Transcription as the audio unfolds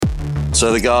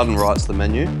So the garden writes the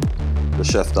menu, the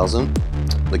chef doesn't,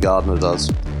 the gardener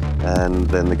does. And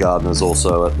then the gardener's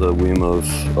also at the whim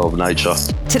of nature.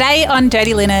 Today on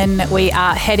Dirty Linen, we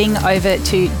are heading over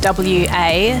to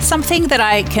WA, something that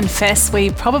I confess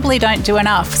we probably don't do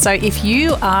enough. So if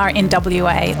you are in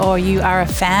WA or you are a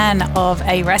fan of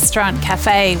a restaurant,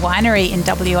 cafe, winery in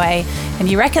WA and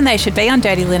you reckon they should be on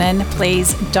Dirty Linen,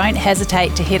 please don't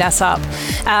hesitate to hit us up.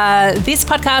 This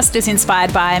podcast is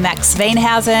inspired by Max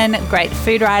Veenhausen, great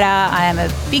food writer. I am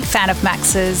a big fan of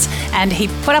Max's, and he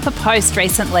put up a post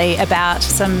recently about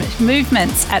some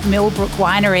movements at Millbrook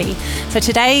Winery. So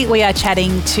today we are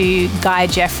chatting to Guy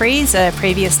Jeffries, a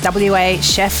previous WA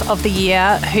Chef of the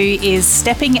Year, who is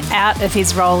stepping out of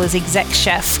his role as exec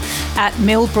chef at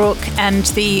Millbrook and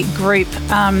the group,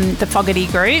 the Fogarty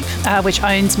Group, which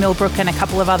owns Millbrook and a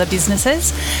couple of other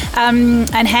businesses, and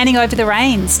handing over the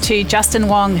reins to Justin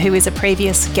Wong, who is a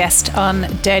previous guest on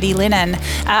Dirty Linen.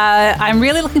 I'm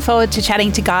really looking forward to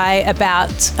chatting to Guy about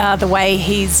the way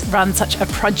he's run such a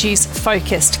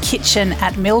produce-focused kitchen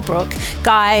at Millbrook.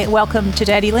 Guy, welcome to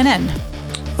Dirty Linen.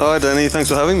 Hi, Danny. Thanks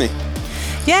for having me.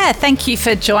 Yeah, thank you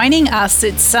for joining us.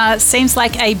 It seems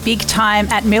like a big time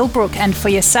at Millbrook and for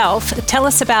yourself. Tell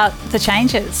us about the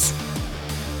changes.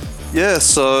 Yeah,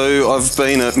 so I've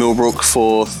been at Millbrook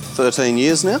for 13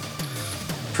 years now.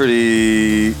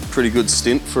 Pretty good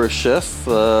stint for a chef.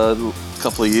 A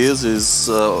couple of years is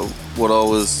what I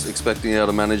was expecting out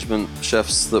of management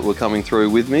chefs that were coming through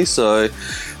with me. So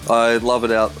I love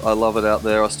it out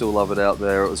there. I still love it out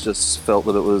there. It was just felt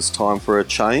that it was time for a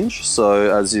change.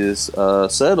 So as you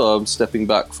said, I'm stepping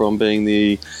back from being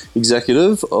the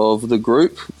executive of the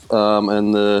group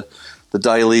and the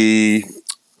daily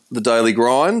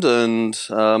grind and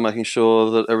making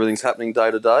sure that everything's happening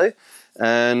day to day,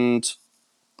 and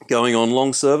going on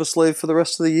long service leave for the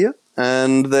rest of the year.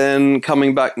 And then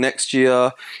coming back next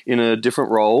year in a different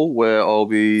role where I'll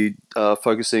be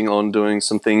focusing on doing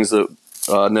some things that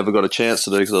I never got a chance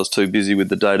to do because I was too busy with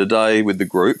the day-to-day with the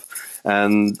group,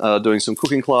 and doing some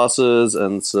cooking classes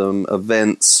and some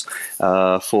events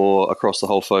for across the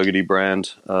whole Fogarty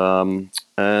brand.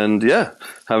 And yeah,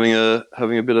 having a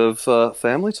bit of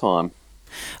family time.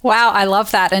 Wow, I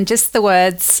love that. And just the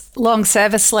words long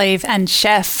service leave and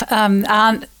chef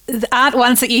aren't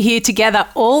ones that you hear together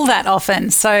all that often.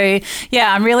 So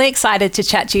yeah, I'm really excited to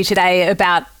chat to you today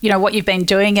about, what you've been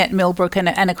doing at Millbrook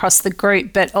and across the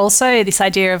group, but also this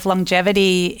idea of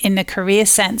longevity in a career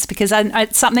sense, because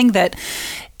it's something that,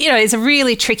 is a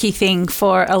really tricky thing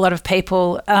for a lot of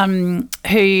people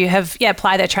who have,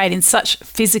 apply their trade in such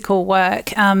physical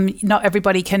work. Not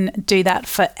everybody can do that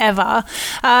forever.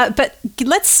 But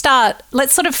let's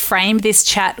sort of frame this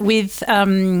chat with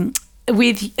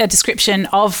a description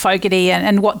of Fogarty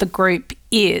and what the group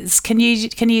is. Can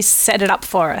you set it up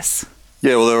for us?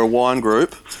 Yeah, well, they're a wine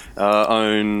group,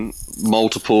 own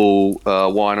multiple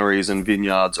wineries and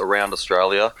vineyards around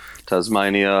Australia.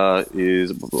 Tasmania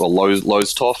is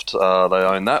Lowestoft. They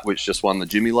own that, which just won the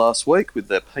Jimmy last week with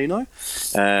their Pinot.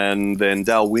 And then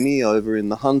Dalwhinnie over in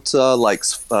the Hunter,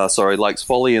 Lakes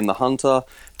Folly in the Hunter,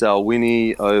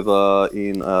 Dalwhinnie over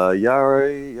in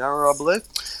Yarra, I believe.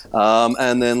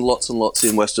 And then lots and lots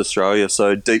in West Australia.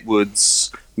 So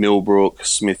Deepwoods, Millbrook,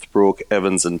 Smithbrook,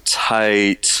 Evans and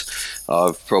Tate.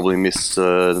 I've probably missed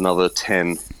another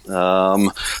 10.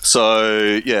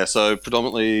 So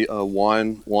predominantly a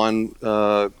wine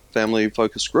family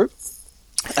focused group.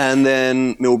 And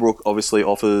then Millbrook obviously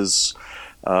offers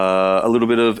a little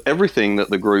bit of everything that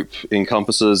the group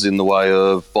encompasses in the way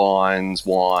of vines,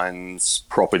 wines,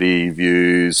 property,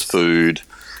 views, food,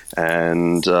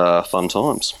 and fun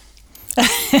times.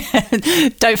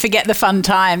 Don't forget the fun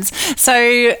times.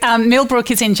 So Millbrook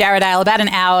is in Jarrahdale, about an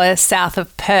hour south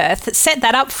of Perth. Set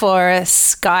that up for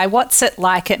us, Guy. What's it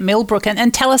like at Millbrook?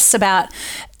 And tell us about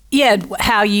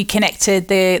how you connected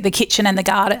the kitchen and the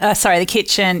garden. The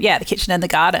kitchen and the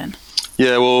garden.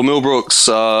 Yeah, well, Millbrook's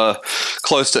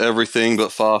close to everything,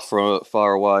 but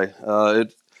far away.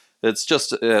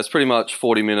 It's pretty much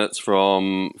 40 minutes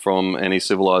from any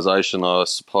civilization, I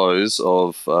suppose,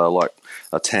 of like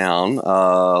a town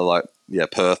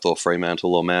Perth or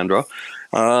Fremantle or Mandurah.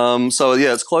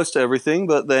 It's close to everything,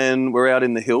 but then we're out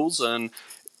in the hills, and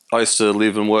I used to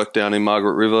live and work down in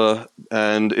Margaret River,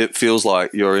 and it feels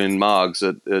like you're in Margs.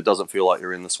 It doesn't feel like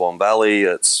you're in the Swan Valley.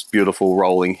 It's beautiful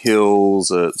rolling hills.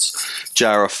 It's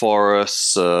Jarrah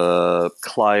forests,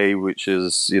 clay, which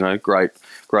is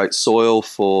great soil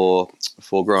for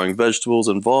growing vegetables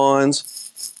and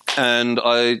vines. And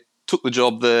I took the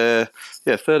job there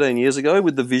 13 years ago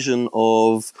with the vision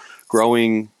of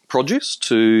growing produce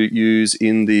to use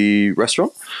in the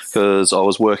restaurant, because I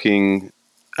was working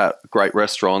at great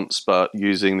restaurants, but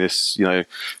using this,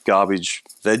 garbage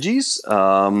veggies.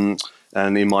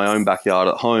 And in my own backyard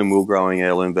at home, we were growing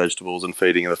heirloom vegetables and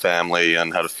feeding the family,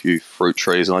 and had a few fruit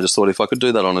trees. And I just thought if I could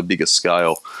do that on a bigger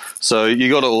scale. So you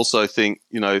got to also think,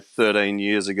 13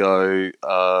 years ago,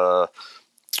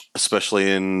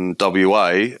 especially in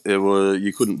WA,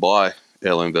 you couldn't buy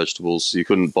heirloom vegetables. You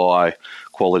couldn't buy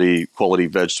quality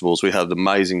vegetables. We had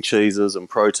amazing cheeses and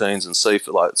proteins and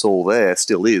seafood, like it's all there,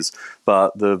 still is.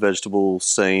 But the vegetable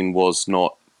scene was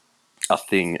not a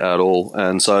thing at all.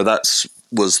 And so that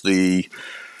was the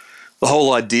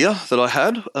whole idea that I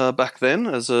had back then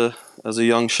as a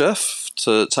young chef,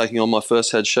 to taking on my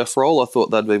first head chef role. I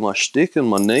thought that'd be my shtick and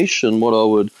my niche and what I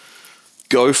would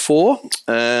go for.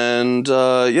 And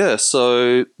that's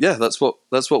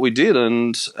what we did.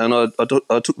 And I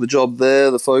took the job there.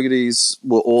 The Fogartys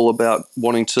were all about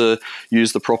wanting to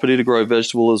use the property to grow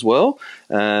vegetable as well.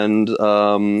 And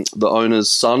the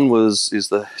owner's son is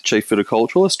the chief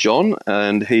viticulturalist, John,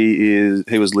 and he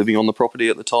was living on the property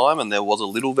at the time, and there was a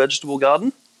little vegetable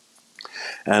garden.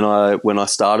 And when I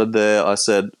started there, I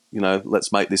said,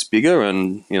 let's make this bigger.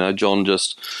 And John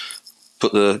just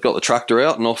got the tractor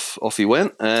out, and off he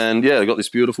went. And I got this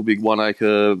beautiful big 1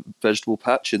 acre vegetable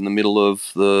patch in the middle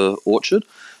of the orchard.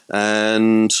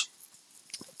 And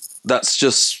that's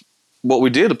just what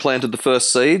we did. I planted the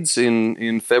first seeds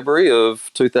in February of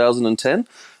 2010,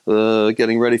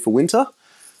 getting ready for winter.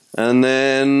 And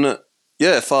then,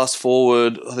 fast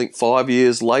forward, I think 5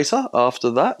 years later after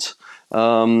that,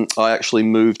 I actually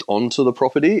moved onto the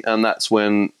property, and that's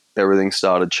when everything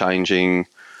started changing.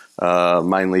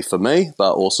 Mainly for me,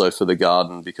 but also for the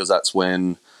garden, because that's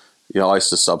when I used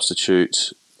to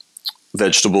substitute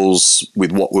vegetables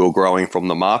with what we were growing from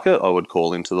the market. I would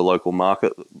call into the local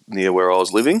market near where I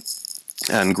was living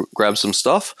and grab some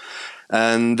stuff.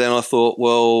 And then I thought,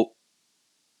 well,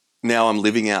 now I'm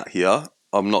living out here,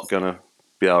 I'm not going to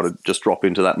be able to just drop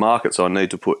into that market, so I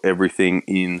need to put everything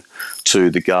in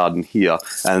to the garden here.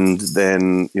 And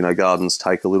then gardens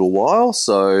take a little while,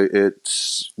 so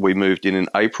we moved in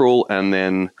April, and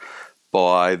then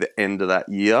by the end of that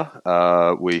year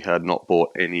we had not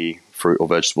bought any fruit or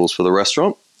vegetables for the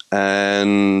restaurant,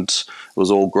 and it was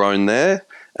all grown there,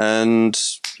 and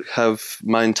have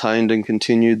maintained and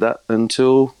continued that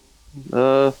until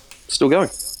still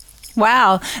going.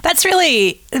 Wow, that's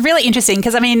really, really interesting,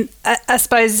 because I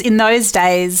suppose in those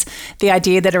days the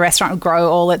idea that a restaurant would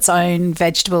grow all its own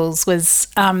vegetables was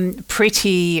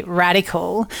pretty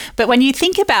radical. But when you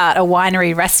think about a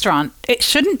winery restaurant, it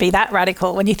shouldn't be that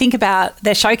radical. When you think about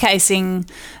they're showcasing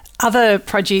other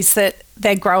produce that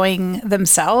they're growing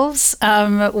themselves,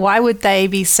 why would they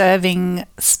be serving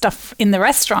stuff in the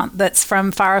restaurant that's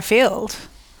from far afield?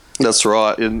 That's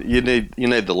right. And you need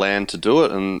the land to do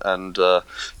it, and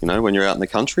when you're out in the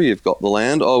country, you've got the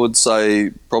land. I would say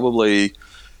probably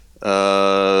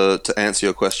to answer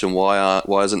your question, why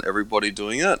isn't everybody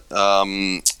doing it?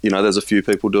 There's a few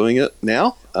people doing it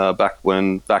now. Back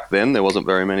then there wasn't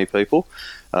very many people,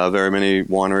 very many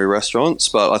winery restaurants.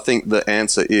 But I think the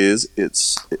answer is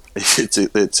it's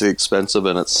expensive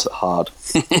and it's hard.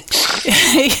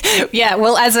 Yeah,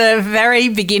 well, as a very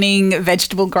beginning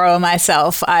vegetable grower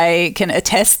myself, I can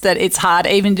attest that it's hard,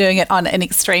 even doing it on an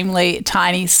extremely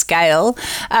tiny scale.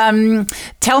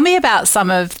 Tell me about some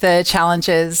of the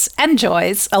challenges and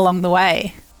joys along the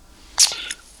way.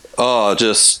 Oh,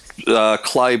 just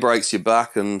clay breaks your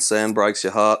back and sand breaks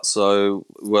your heart. So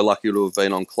we're lucky to have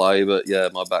been on clay, but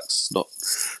my back's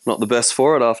not the best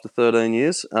for it after 13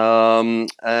 years.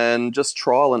 And just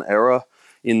trial and error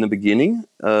in the beginning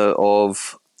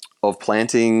of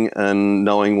planting and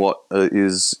knowing what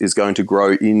is going to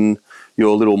grow in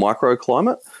your little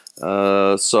microclimate.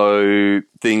 So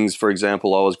things, for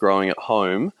example, I was growing at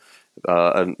home.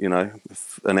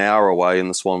 An hour away in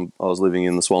the Swan, I was living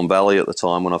in the Swan Valley at the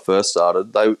time when I first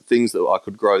started. Things that I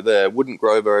could grow there wouldn't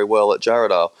grow very well at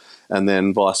Jarrahdale, and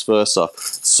then vice versa.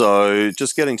 So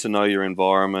just getting to know your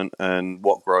environment and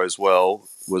what grows well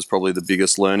was probably the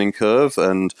biggest learning curve.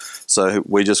 And so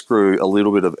we just grew a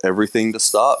little bit of everything to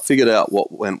start, figured out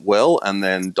what went well, and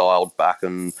then dialed back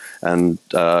and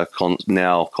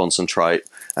now concentrate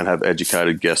and have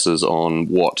educated guesses on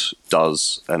what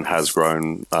does and has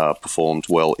grown, performed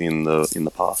well in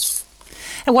the past.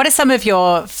 And what are some of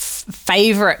your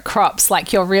favourite crops,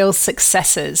 like your real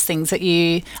successes, things that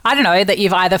you've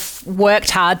either worked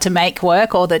hard to make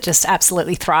work or that just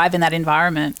absolutely thrive in that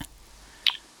environment?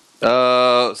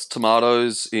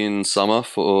 Tomatoes in summer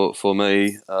for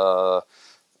me are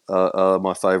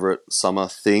my favourite summer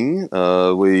thing.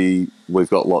 We've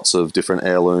got lots of different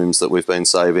heirlooms that we've been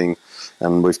saving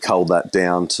and we've culled that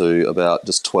down to about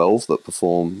just 12 that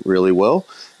perform really well.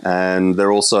 And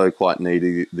they're also quite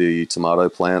needy, the tomato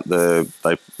plant. They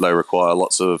require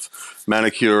lots of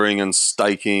manicuring and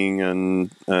staking and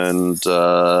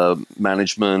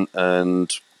management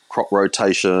and crop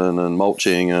rotation and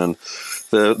mulching, and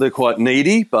they're quite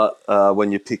needy. But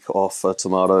when you pick off a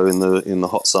tomato in the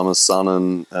hot summer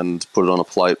sun and put it on a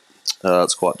plate,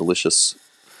 it's quite delicious.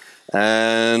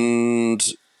 And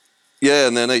yeah,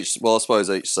 and then I suppose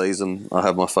each season I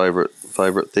have my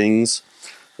favourite things.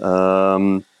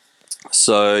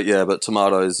 So yeah, but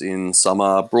tomatoes in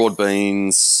summer, broad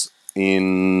beans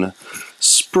in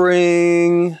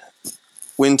spring,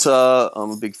 winter.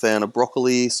 I'm a big fan of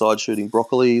broccoli, side shooting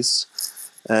broccolis,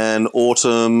 and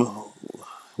autumn.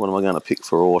 What am I going to pick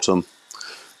for autumn?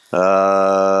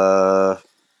 Probably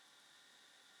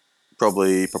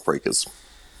paprikas.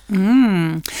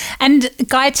 And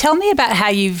Guy, tell me about how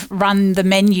you've run the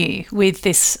menu with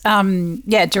this,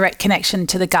 direct connection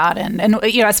to the garden. And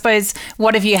I suppose,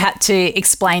 what have you had to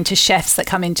explain to chefs that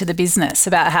come into the business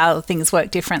about how things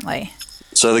work differently?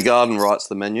 So the garden writes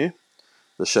the menu,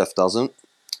 the chef doesn't,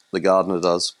 the gardener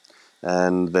does,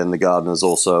 and then the gardener's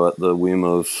also at the whim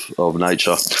of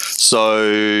nature.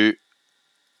 So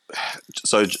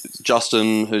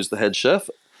Justin, who's the head chef,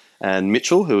 and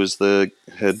Mitchell, who is the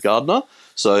head gardener.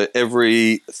 So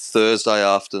every Thursday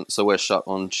so we're shut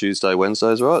on Tuesday,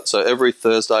 Wednesdays, right? So every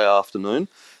Thursday afternoon,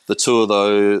 the two of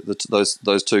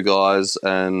those two guys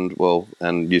and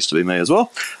used to be me as well,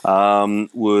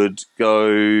 would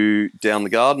go down the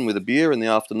garden with a beer in the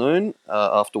afternoon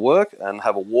after work and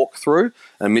have a walk through.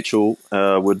 And Mitchell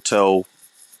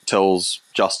tells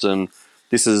Justin,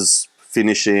 this is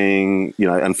finishing,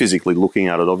 and physically looking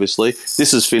at it, obviously.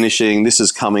 This is finishing, this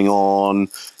is coming on,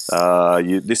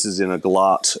 this is in a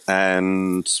glut,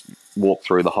 and walk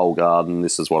through the whole garden.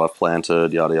 This is what I've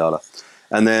planted, yada, yada.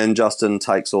 And then Justin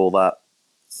takes all that,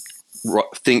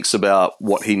 thinks about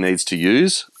what he needs to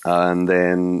use, and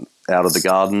then out of the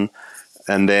garden.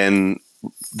 And then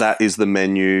that is the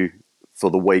menu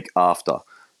for the week after.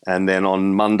 And then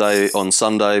on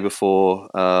Sunday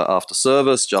before, after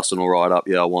service, Justin will write up,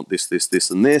 I want this,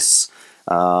 and this.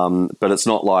 But it's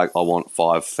not like I want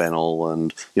 5 fennel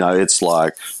and, it's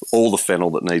like all the fennel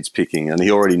that needs picking. And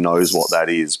he already knows what that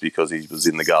is because he was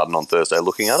in the garden on Thursday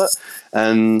looking at it.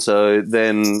 And so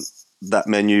then that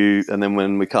menu, and then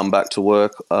when we come back to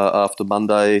work after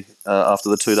Monday, after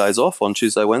the 2 days off on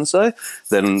Tuesday, Wednesday,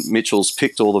 then Mitchell's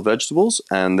picked all the vegetables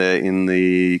and they're in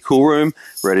the cool room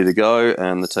ready to go,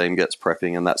 and the team gets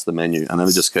prepping, and that's the menu. And then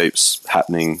it just keeps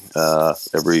happening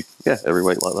every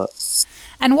week like that.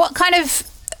 And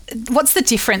what's the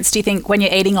difference, do you think, when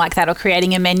you're eating like that or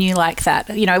creating a menu like that?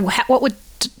 What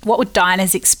would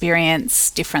diners experience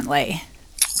differently?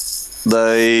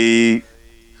 We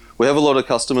have a lot of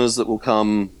customers that will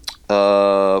come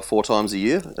 4 times a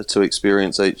year to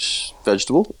experience each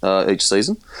vegetable each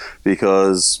season,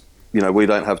 because we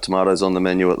don't have tomatoes on the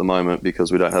menu at the moment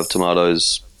because we don't have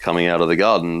tomatoes coming out of the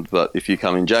garden. But if you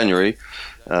come in January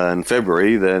and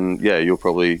February, then you'll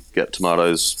probably get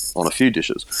tomatoes on a few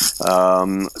dishes.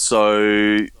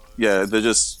 They're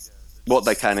just, what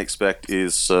they can expect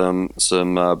is some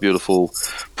beautiful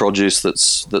produce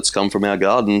that's come from our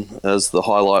garden as the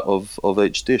highlight of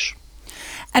each dish.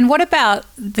 And what about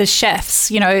the chefs?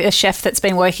 A chef that's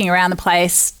been working around the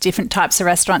place, different types of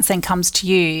restaurants, then comes to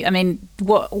you. I mean,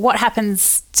 what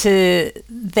happens to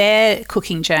their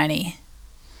cooking journey?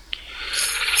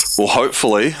 Well,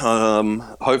 hopefully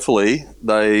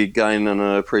they gain an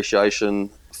appreciation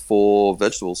for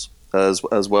vegetables as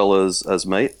well as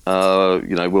meat.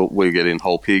 We get in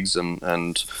whole pigs and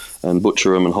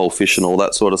butcher them, and whole fish and all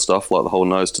that sort of stuff, like the whole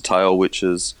nose to tail, which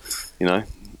is,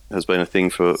 has been a thing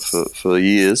for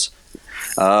years.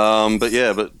 Treating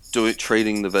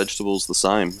the vegetables the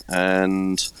same,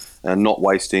 and not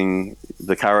wasting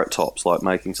the carrot tops, like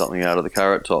making something out of the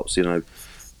carrot tops.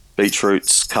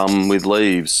 Beetroots come with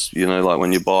leaves, like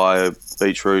when you buy a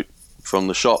beetroot from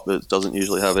the shop, it doesn't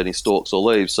usually have any stalks or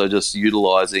leaves. So just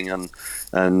utilising and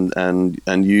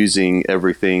using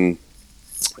everything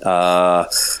to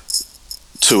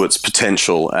its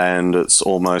potential. And it's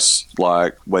almost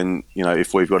like when,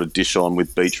 if we've got a dish on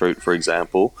with beetroot, for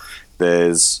example,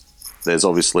 there's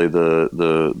obviously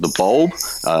the bulb,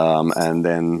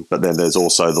 but then there's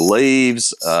also the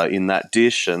leaves in that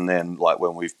dish. And then, like,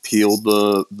 when we've peeled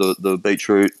the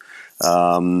beetroot,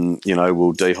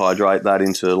 we'll dehydrate that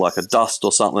into like a dust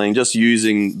or something, just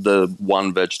using the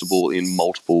one vegetable in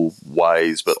multiple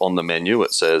ways. But on the menu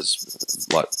it says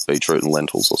like beetroot and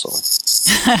lentils or something.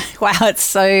 Wow, it's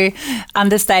so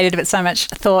understated, but so much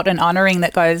thought and honouring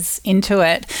that goes into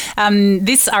it.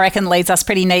 This, I reckon, leads us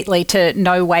pretty neatly to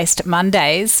No Waste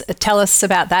Mondays. Tell us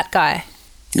about that guy.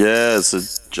 Yeah, it's a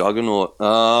juggernaut.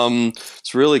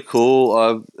 It's really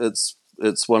cool. It's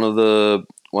one of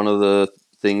the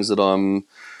things that I'm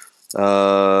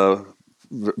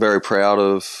very proud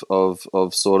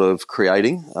of sort of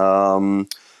creating. So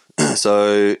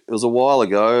it was a while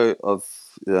ago.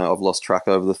 I've lost track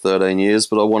over the 13 years,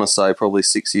 but I want to say probably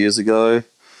 6 years ago.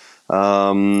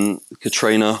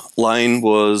 Katrina Lane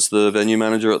was the venue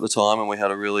manager at the time, and we had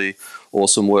a really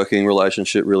awesome working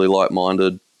relationship, really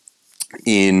like-minded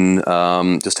in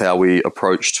just how we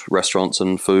approached restaurants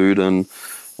and food and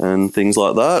things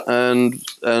like that, and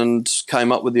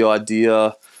came up with the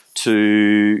idea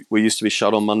we used to be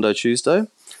shut on Monday, Tuesday,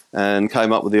 and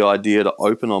came up with the idea to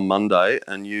open on Monday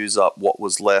and use up what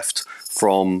was left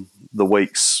from the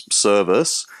week's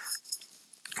service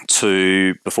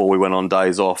before we went on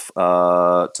days off,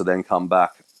 to then come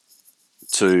back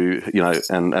to,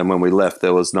 and when we left,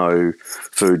 there was no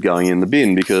food going in the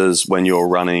bin, because when you're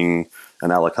running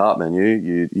an a la carte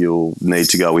menu, you'll need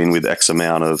to go in with X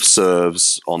amount of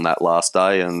serves on that last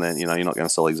day, and then, you're not going to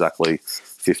sell exactly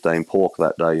 15 pork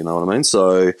that day, you know what I mean?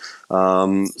 So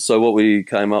what we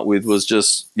came up with was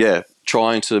just,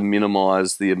 trying to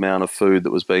minimise the amount of food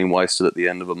that was being wasted at the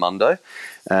end of a Monday.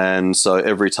 And so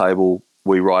every table,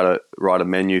 we write a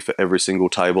menu for every single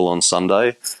table on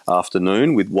Sunday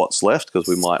afternoon with what's left, because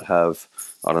we might have,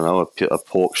 I don't know, a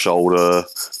pork shoulder,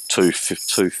 two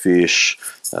fish,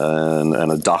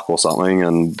 and a duck or something,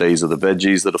 and these are the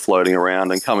veggies that are floating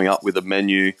around, and coming up with a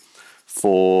menu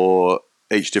for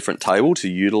each different table to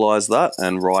utilise that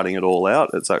and writing it all out.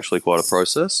 It's actually quite a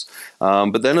process.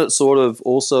 But then it sort of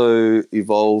also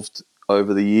evolved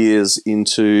over the years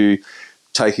into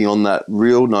taking on that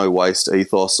real no waste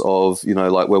ethos of,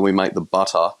 like when we make the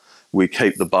butter, we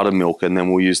keep the buttermilk, and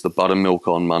then we'll use the buttermilk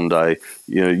on Monday.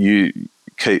 You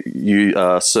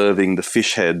serving the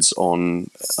fish heads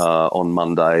on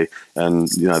Monday, and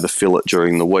the fillet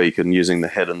during the week, and using the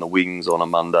head and the wings on a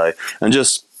Monday, and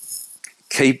just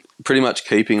pretty much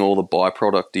keeping all the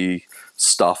byproducty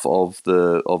stuff of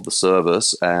the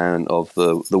service and of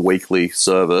the weekly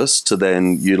service to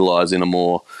then utilize in a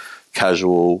more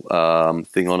casual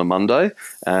thing on a Monday.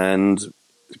 And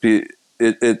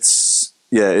it's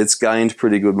gained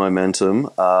pretty good momentum.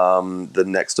 The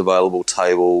next available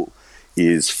table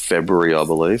is February, I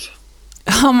believe.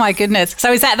 Oh my goodness.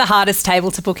 So is that the hardest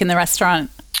table to book in the restaurant?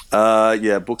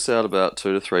 Books out about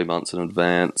 2 to 3 months in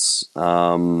advance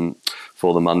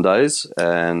for the Mondays,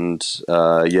 and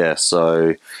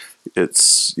so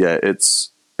it's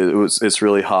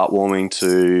really heartwarming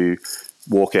to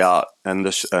walk out and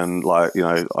I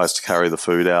used to carry the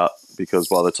food out, because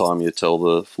by the time you tell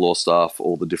the floor staff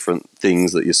all the different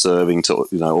things that you're serving to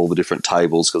all the different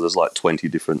tables, because there's like 20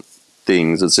 different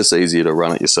things, it's just easier to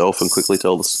run it yourself and quickly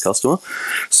tell the customer.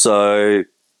 So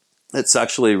it's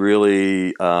actually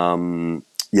really,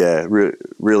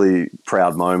 really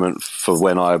proud moment for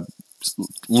when I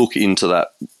look into that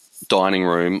dining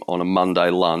room on a Monday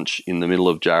lunch in the middle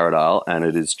of Jarrahdale, and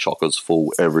it is chockers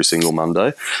full every single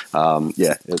Monday.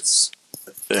 It's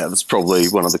probably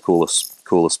one of the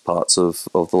coolest parts of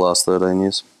the last 13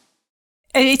 years.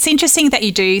 It's interesting that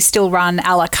you do still run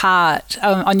a la carte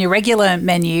on your regular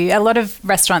menu. A lot of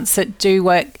restaurants that do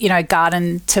work,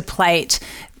 garden to plate,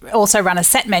 also run a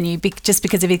set menu just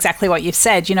because of exactly what you've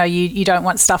said. You don't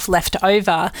want stuff left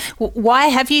over. Why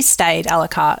have you stayed a la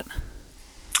carte?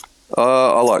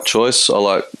 I like choice. I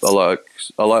like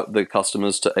the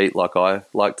customers to eat like I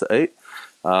like to eat.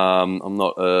 I'm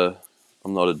not a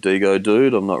Digo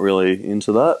dude. I'm not really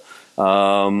into that.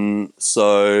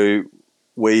 So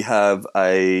we have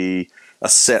a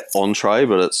set entree,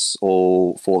 but it's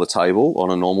all for the table on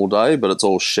a normal day, but it's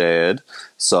all shared.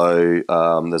 So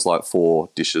there's like 4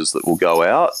 dishes that will go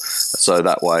out. So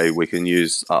that way we can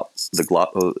use up the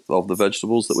glut of the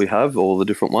vegetables that we have, all the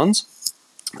different ones.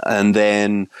 And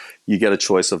then you get a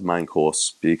choice of main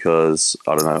course, because,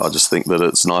 I don't know, I just think that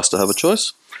it's nice to have a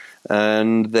choice.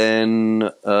 And then,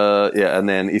 and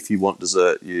then if you want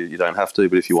dessert, you don't have to,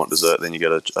 but if you want dessert, then you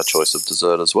get a choice of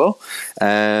dessert as well.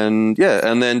 And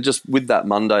and then just with that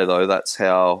Monday though, that's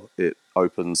how it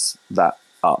opens that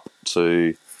up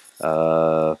to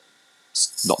not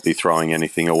be throwing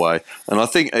anything away. And I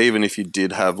think even if you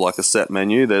did have like a set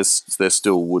menu, there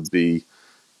still would be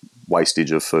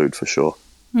wastage of food for sure.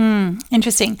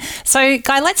 Interesting. So,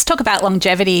 Guy, let's talk about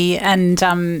longevity and,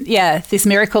 this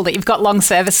miracle that you've got long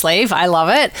service leave. I love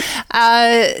it.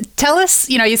 Tell us,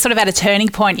 you're sort of at a turning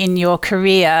point in your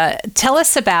career. Tell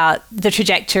us about the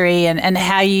trajectory and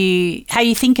how you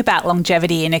think about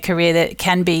longevity in a career that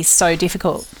can be so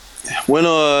difficult. When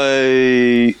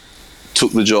I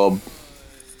took the job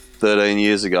 13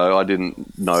 years ago, I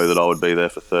didn't know that I would be there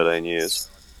for 13 years.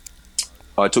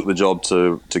 I took the job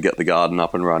to get the garden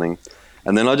up and running.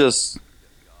 And then I just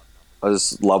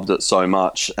loved it so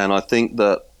much, and I think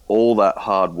that all that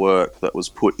hard work that was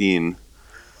put in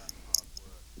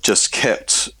just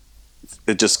kept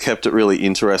it really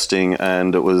interesting.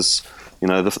 And it was, the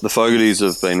Fogartys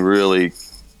have been really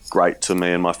great to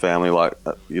me and my family. Like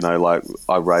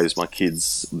I raised my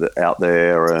kids out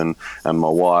there, and my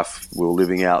wife, we were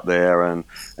living out there, and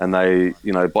they,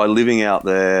 by living out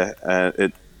there,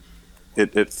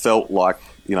 it felt like,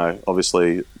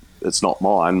 obviously, it's not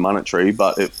mine, monetary,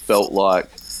 but it felt like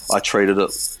I treated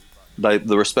it.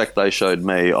 The respect they showed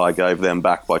me, I gave them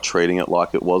back by treating it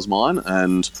like it was mine,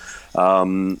 and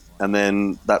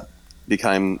then that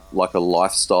became like a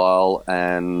lifestyle.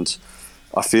 And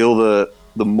I feel that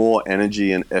the more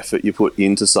energy and effort you put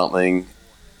into something,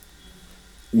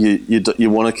 you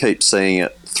want to keep seeing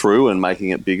it through and making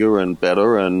it bigger and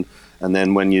better, and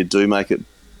then when you do make it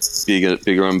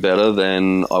bigger and better,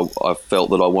 then I felt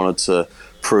that I wanted to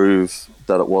prove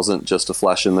that it wasn't just a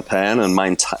flash in the pan, and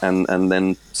maintain, and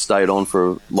then stayed on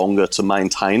for longer to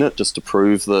maintain it, just to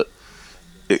prove that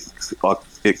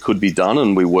it could be done,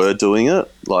 and we were doing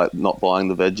it, like not buying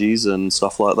the veggies and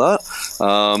stuff like that.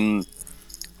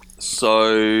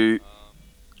 So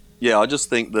yeah, I just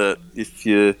think that if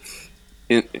you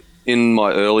in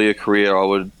my earlier career, I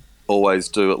would always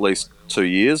do at least 2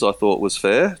 years. I thought was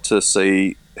fair to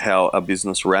see how a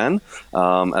business ran.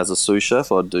 As a sous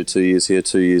chef, I'd do 2 years here,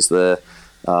 2 years there,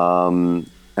 and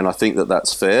I think that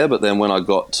that's fair. But then when I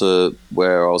got to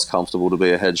where I was comfortable to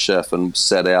be a head chef and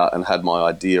set out and had my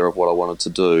idea of what I wanted to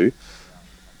do,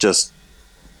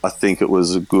 I think it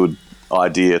was a good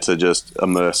idea to just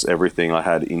immerse everything I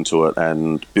had into it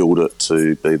and build it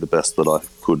to be the best that I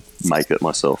could make it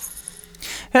myself.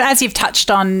 But as you've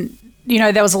touched on,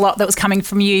 there was a lot that was coming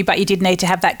from you, but you did need to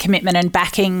have that commitment and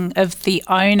backing of the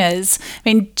owners.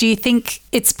 I mean, do you think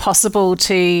it's possible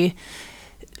to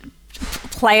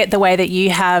play it the way that you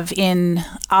have in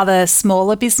other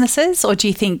smaller businesses, or do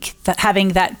you think that having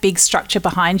that big structure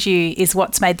behind you is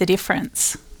what's made the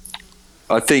difference?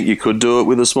 I think you could do it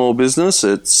with a small business.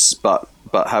 But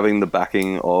having the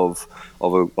backing of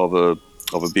a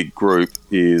big group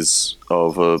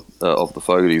of the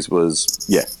Fogartys was,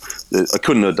 I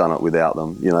couldn't have done it without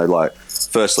them.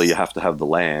 Firstly, you have to have the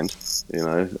land.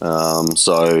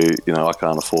 So I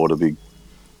can't afford a big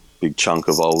chunk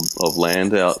of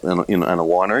land out in a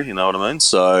winery. You know what I mean?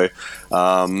 So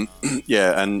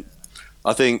and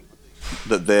I think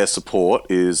that their support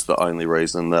is the only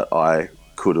reason that I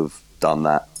could have done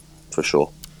that, for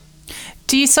sure.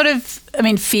 Do you sort of,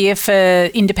 fear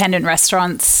for independent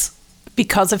restaurants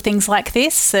because of things like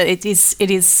this? It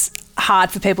is hard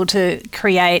for people to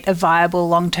create a viable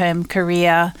long-term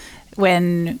career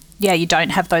when, you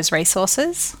don't have those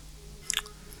resources?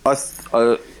 I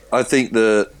think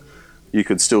that you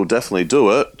could still definitely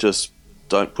do it, just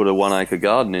don't put a 1 acre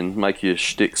garden in, make your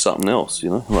shtick something else,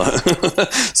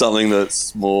 something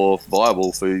that's more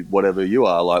viable for whatever you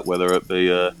are, like whether it be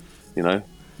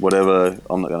whatever.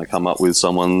 I'm not going to come up with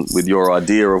someone with your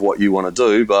idea of what you want to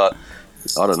do, but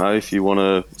I don't know, if you want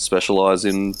to specialise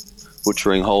in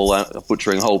butchering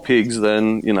whole pigs,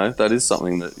 then that is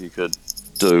something that you could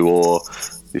do. Or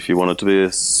if you want it to be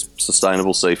a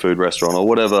sustainable seafood restaurant, or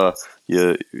whatever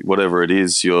it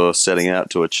is you're setting out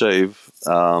to achieve,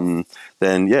 then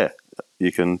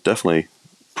you can definitely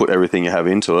put everything you have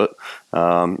into it.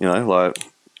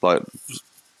 Like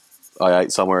I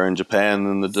ate somewhere in Japan,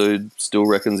 and the dude still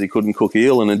reckons he couldn't cook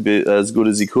eel, and it'd be as good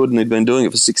as he could, and he'd been doing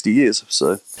it for 60 years.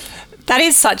 So that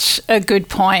is such a good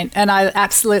point, and I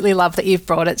absolutely love that you've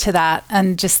brought it to that,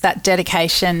 and just that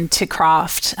dedication to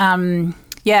craft.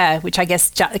 Which I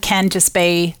guess can just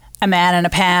be a man and a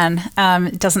pan.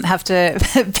 It doesn't have to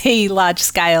be large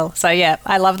scale. So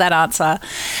I love that answer.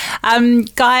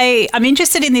 Guy, I'm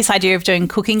interested in this idea of doing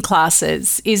cooking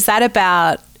classes. Is that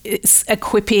about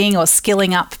equipping or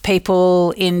skilling up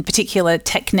people in particular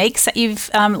techniques that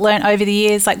you've learned over the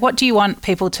years? Like, what do you want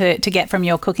people to get from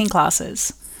your cooking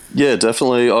classes? Yeah,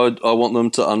 definitely. I want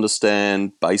them to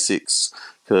understand basics,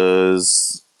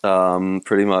 because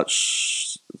pretty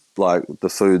much like the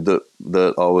food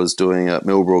that I was doing at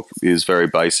Millbrook is very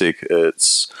basic.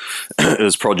 It's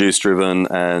produce driven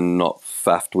and not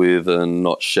faffed with and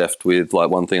not chefed with. Like,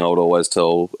 one thing I would always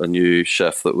tell a new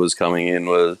chef that was coming in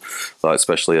was, like,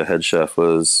 especially a head chef,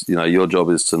 was, your job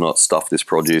is to not stuff this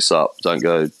produce up. Don't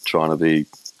go trying to be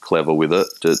clever with it.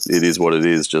 It is what it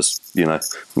is. Just,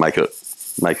 make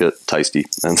it tasty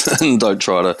and don't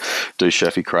try to do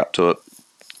chefy crap to it.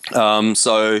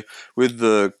 So with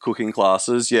the cooking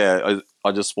classes, I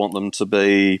just want them to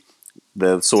be,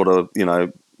 they're sort of,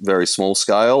 very small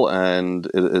scale, and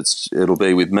it'll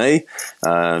be with me,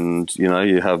 and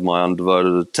you have my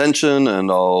undivided attention,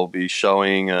 and I'll be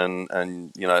showing,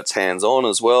 and it's hands on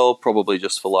as well, probably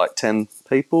just for like 10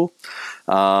 people.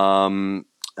 And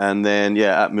then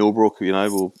at Millbrook,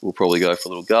 we'll probably go for a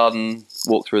little garden,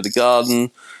 walk through the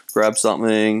garden, grab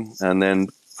something, and then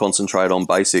concentrate on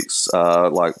basics.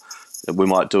 Like, we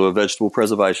might do a vegetable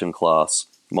preservation class.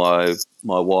 My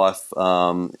wife,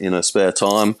 in her spare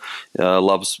time,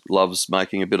 loves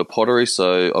making a bit of pottery.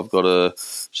 So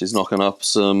she's knocking up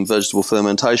some vegetable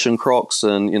fermentation crocks,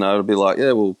 and it'll be like,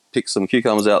 we'll pick some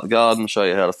cucumbers out the garden, show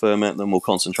you how to ferment them. We'll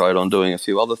concentrate on doing a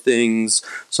few other things,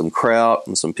 some kraut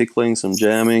and some pickling, some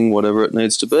jamming, whatever it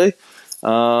needs to be.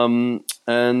 And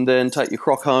then take your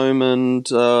crock home, and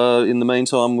in the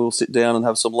meantime, we'll sit down and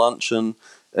have some lunch and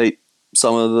eat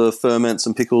some of the ferments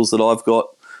and pickles that I've got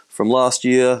from last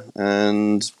year,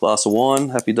 and a glass of wine,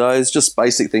 happy days, just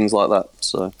basic things like that.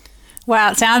 So,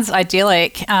 wow, it sounds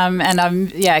idyllic, and I'm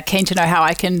keen to know how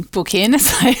I can book in.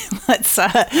 So let's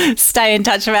stay in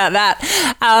touch about that.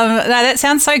 No, that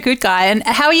sounds so good, Guy. And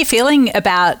how are you feeling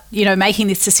about making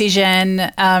this decision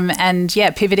and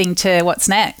pivoting to what's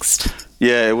next?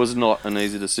 Yeah, it was not an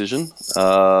easy decision. It's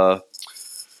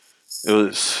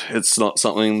not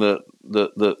something that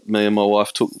me and my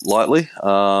wife took lightly.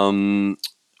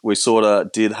 We sort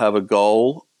of did have a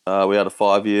goal. We had a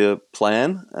 5-year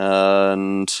plan,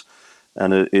 and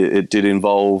it did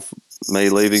involve me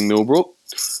leaving Millbrook.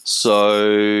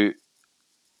 So,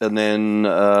 and then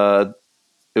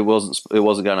it wasn't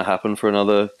going to happen for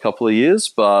another couple of years.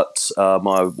 But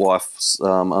my wife,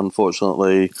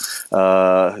 unfortunately,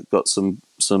 got some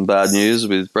bad news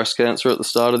with breast cancer at the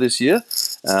start of this year,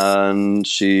 and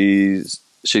she's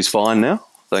fine now.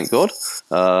 Thank God,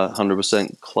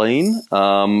 100% clean.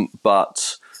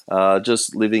 But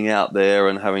just living out there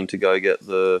and having to go get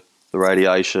the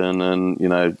radiation and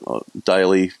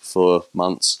daily for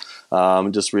months,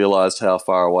 just realised how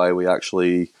far away we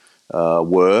actually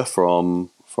were from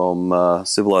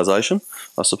civilization,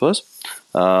 I suppose.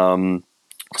 So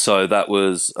that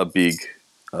was a big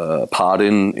part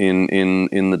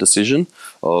in the decision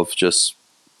of just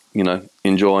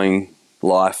enjoying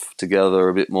life together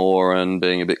a bit more and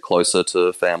being a bit closer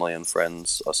to family and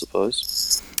friends, I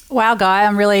suppose. Wow, Guy,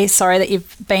 I'm really sorry that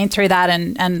you've been through that,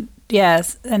 and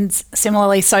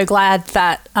similarly so glad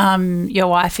that your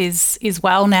wife is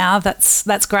well now.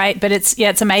 That's great, but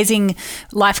it's amazing.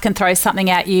 Life can throw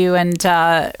something at you and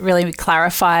really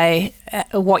clarify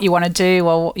what you want to do,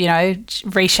 or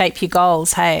reshape your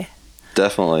goals. Hey,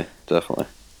 definitely.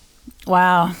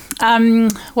 Wow.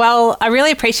 Well, I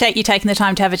really appreciate you taking the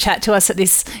time to have a chat to us at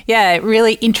this,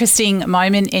 really interesting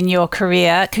moment in your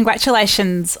career.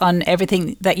 Congratulations on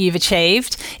everything that you've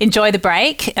achieved. Enjoy the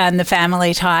break and the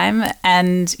family time.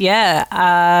 And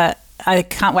I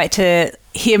can't wait to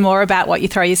hear more about what you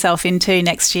throw yourself into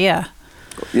next year.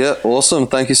 Yeah, awesome.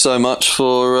 Thank you so much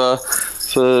for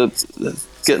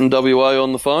getting WA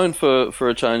on the phone for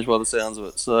a change by the sounds of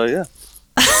it. So, yeah.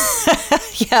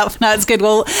 Yeah, no, it's good.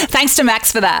 Well, thanks to Max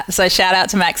for that. So shout out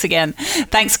to Max again.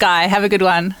 Thanks, Guy. Have a good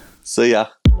one. See ya.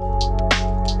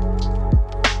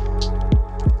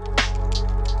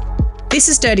 This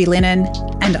is Dirty Linen,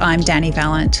 and I'm Danny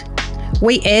Vallant.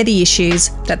 We air the issues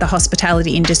that the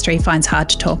hospitality industry finds hard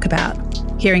to talk about,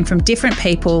 hearing from different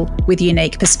people with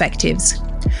unique perspectives.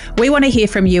 We want to hear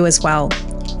from you as well.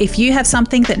 If you have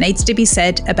something that needs to be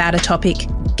said about a topic,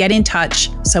 get in touch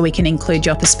so we can include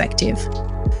your perspective.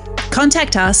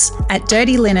 Contact us at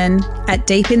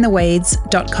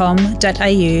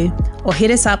dirtylinenat.deepintheweeds.com.au or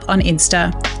hit us up on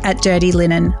Insta at Dirty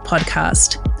Linen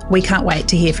Podcast. We can't wait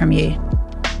to hear from you.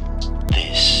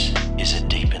 This